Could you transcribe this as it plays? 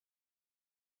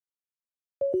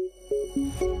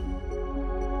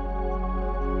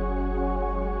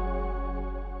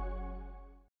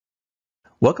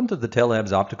Welcome to the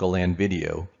Tellabs Optical LAN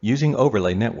video using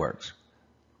overlay networks.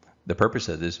 The purpose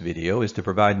of this video is to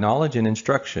provide knowledge and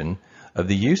instruction of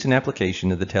the use and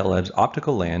application of the Tellabs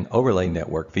Optical LAN overlay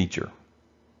network feature.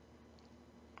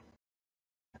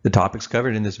 The topics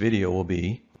covered in this video will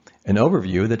be an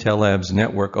overview of the Tellabs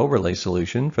network overlay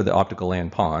solution for the optical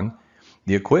LAN PON,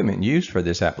 the equipment used for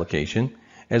this application,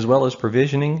 as well as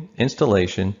provisioning,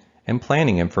 installation, and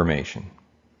planning information.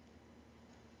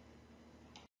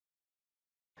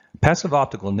 Passive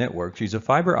optical networks use a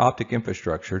fiber optic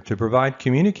infrastructure to provide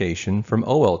communication from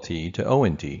OLT to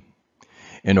ONT.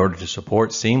 In order to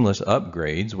support seamless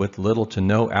upgrades with little to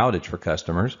no outage for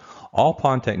customers, all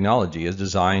PON technology is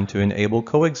designed to enable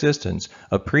coexistence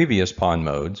of previous PON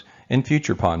modes and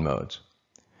future PON modes.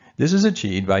 This is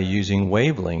achieved by using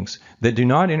wavelengths that do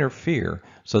not interfere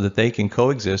so that they can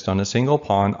coexist on a single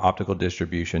PON optical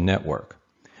distribution network.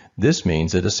 This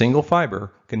means that a single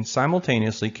fiber can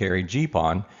simultaneously carry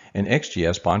GPON and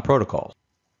XGS-PON protocols.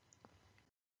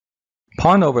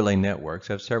 PON overlay networks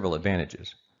have several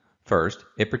advantages. First,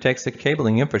 it protects the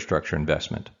cabling infrastructure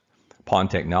investment. PON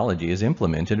technology is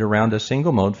implemented around a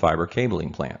single-mode fiber cabling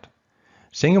plant.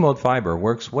 Single-mode fiber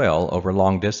works well over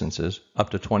long distances,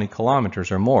 up to 20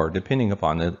 kilometers or more depending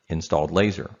upon the installed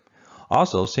laser.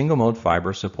 Also, single-mode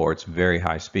fiber supports very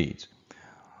high speeds.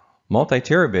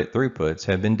 Multi-terabit throughputs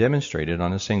have been demonstrated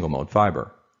on a single-mode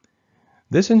fiber.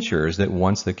 This ensures that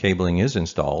once the cabling is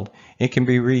installed, it can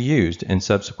be reused in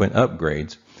subsequent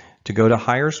upgrades to go to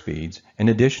higher speeds and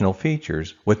additional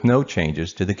features with no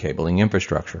changes to the cabling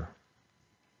infrastructure.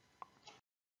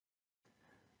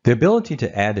 The ability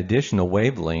to add additional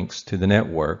wavelengths to the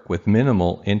network with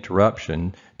minimal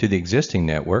interruption to the existing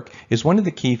network is one of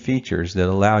the key features that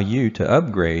allow you to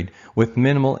upgrade with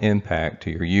minimal impact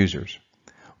to your users.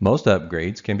 Most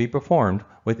upgrades can be performed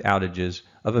with outages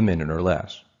of a minute or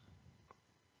less.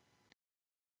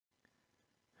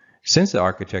 Since the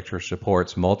architecture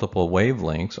supports multiple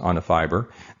wavelengths on a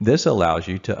fiber, this allows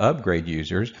you to upgrade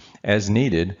users as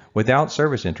needed without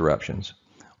service interruptions.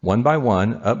 One by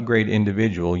one, upgrade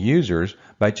individual users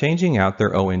by changing out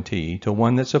their ONT to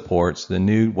one that supports the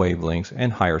new wavelengths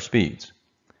and higher speeds.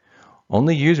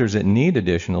 Only users that need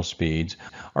additional speeds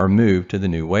are moved to the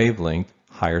new wavelength,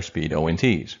 higher speed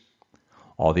ONTs.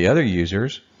 All the other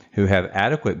users who have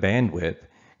adequate bandwidth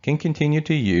can continue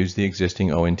to use the existing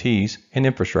ONTs and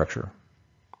infrastructure.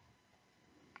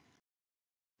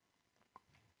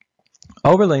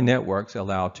 Overlay networks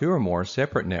allow two or more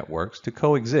separate networks to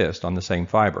coexist on the same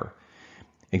fiber.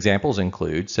 Examples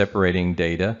include separating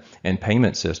data and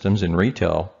payment systems in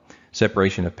retail,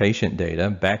 separation of patient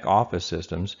data, back office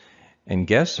systems, and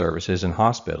guest services in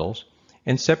hospitals,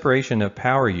 and separation of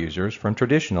power users from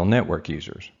traditional network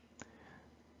users.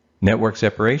 Network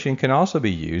separation can also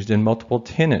be used in multiple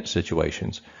tenant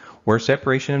situations where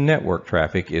separation of network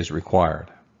traffic is required.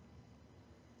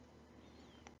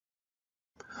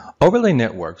 Overlay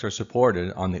networks are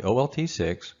supported on the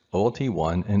OLT6,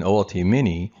 OLT1, and OLT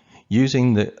Mini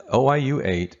using the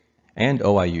OIU8 and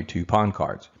OIU2 PON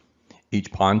cards.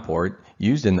 Each PON port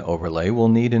used in the overlay will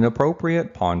need an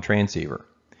appropriate PON transceiver.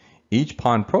 Each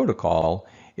PON protocol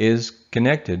is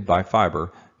connected by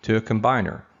fiber to a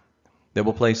combiner that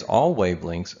will place all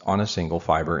wavelengths on a single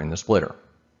fiber in the splitter.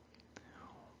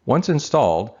 Once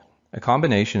installed, a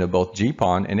combination of both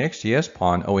GPON and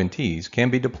XGS-PON ONTs can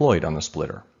be deployed on the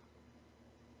splitter.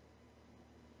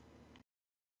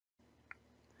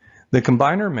 The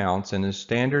combiner mounts in a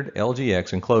standard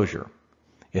LGX enclosure.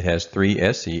 It has 3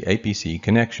 SC APC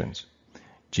connections.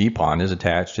 GPON is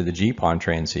attached to the GPON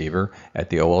transceiver at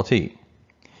the OLT.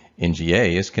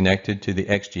 NGA is connected to the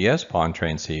XGS-PON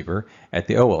transceiver at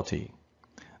the OLT.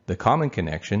 The common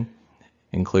connection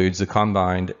includes the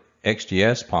combined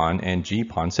XGS-PON and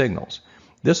GPON signals.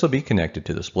 This will be connected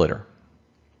to the splitter.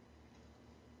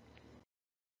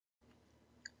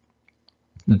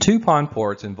 The two PON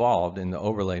ports involved in the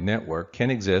overlay network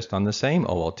can exist on the same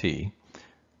OLT,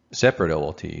 separate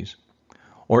OLTs,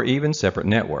 or even separate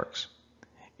networks.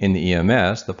 In the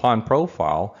EMS, the PON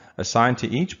profile assigned to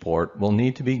each port will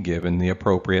need to be given the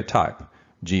appropriate type,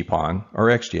 GPON or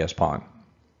XGS-PON.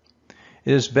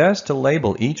 It is best to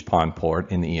label each PON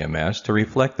port in the EMS to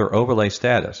reflect their overlay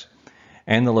status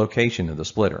and the location of the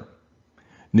splitter.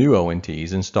 New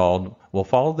ONTs installed will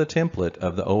follow the template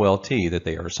of the OLT that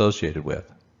they are associated with.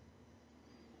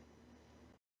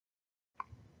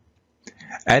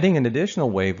 Adding an additional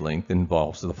wavelength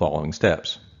involves the following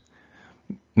steps.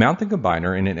 Mount the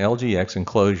combiner in an LGX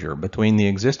enclosure between the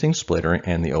existing splitter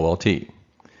and the OLT.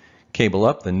 Cable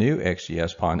up the new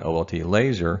XGS-PON OLT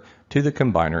laser to the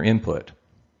combiner input.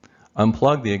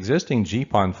 Unplug the existing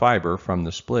GPON fiber from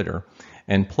the splitter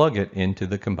and plug it into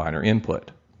the combiner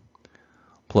input.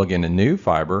 Plug in a new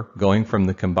fiber going from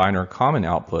the combiner common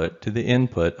output to the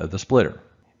input of the splitter,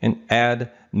 and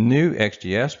add new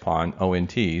XGS-PON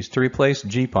ONTs to replace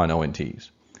GPON ONTs.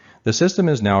 The system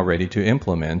is now ready to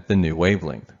implement the new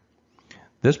wavelength.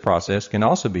 This process can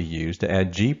also be used to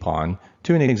add GPON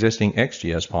to an existing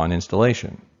XGS-PON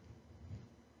installation.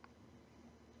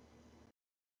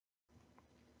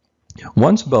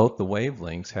 Once both the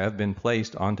wavelengths have been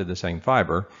placed onto the same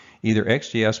fiber, either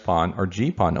XGS-PON or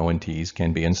GPON ONTs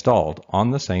can be installed on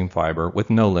the same fiber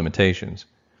with no limitations.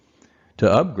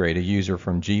 To upgrade a user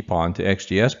from GPON to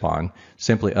XGS-PON,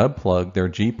 simply unplug their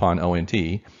GPON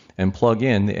ONT and plug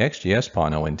in the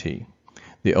XGS-PON ONT.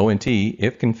 The ONT,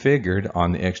 if configured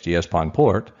on the XGS-PON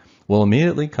port, will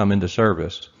immediately come into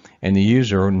service, and the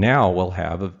user now will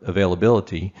have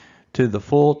availability to the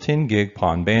full 10 gig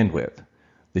PON bandwidth.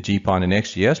 The GPON and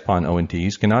XGS-PON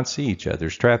ONTs cannot see each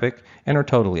other's traffic and are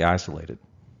totally isolated.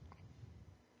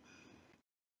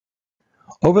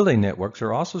 Overlay networks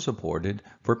are also supported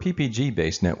for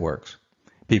PPG-based networks.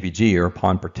 PPG, or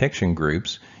PON protection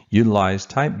groups, utilize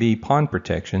Type B PON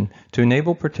protection to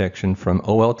enable protection from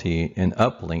OLT and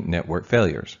uplink network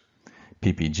failures.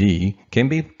 PPG can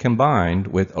be combined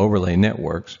with overlay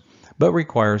networks, but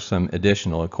requires some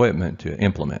additional equipment to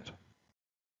implement.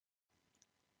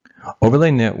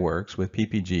 Overlay networks with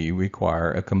PPG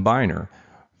require a combiner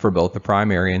for both the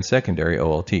primary and secondary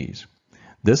OLTs.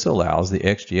 This allows the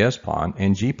XGS-PON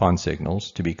and GPON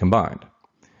signals to be combined.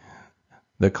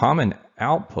 The common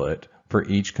output for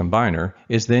each combiner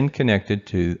is then connected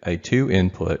to a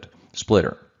 2-input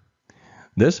splitter.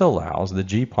 This allows the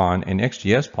GPON and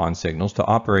XGS-PON signals to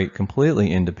operate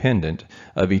completely independent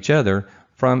of each other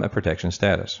from a protection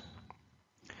status.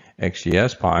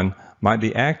 XGS-PON might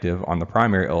be active on the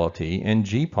primary OLT and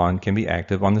GPON can be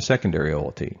active on the secondary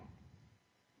OLT.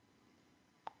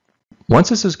 Once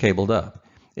this is cabled up,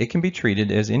 it can be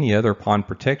treated as any other PON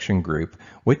protection group,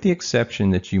 with the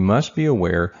exception that you must be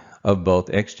aware of both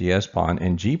XGS-PON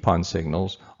and GPON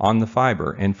signals on the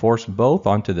fiber and force both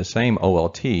onto the same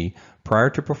OLT prior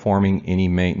to performing any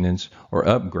maintenance or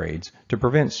upgrades to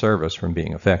prevent service from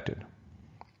being affected.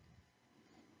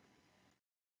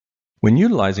 When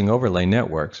utilizing overlay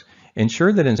networks,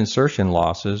 ensure that insertion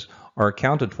losses are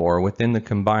accounted for within the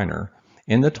combiner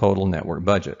in the total network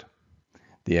budget.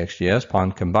 The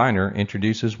XGS-PON combiner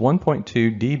introduces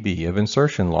 1.2 dB of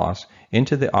insertion loss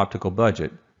into the optical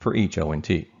budget for each ONT.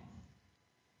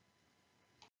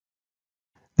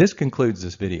 This concludes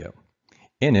this video.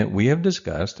 In it, we have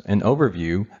discussed an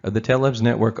overview of the Telebs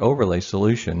network overlay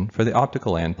solution for the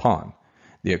optical LAN PON,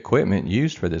 the equipment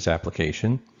used for this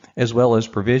application, as well as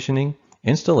provisioning,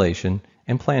 installation,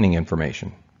 and planning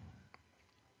information.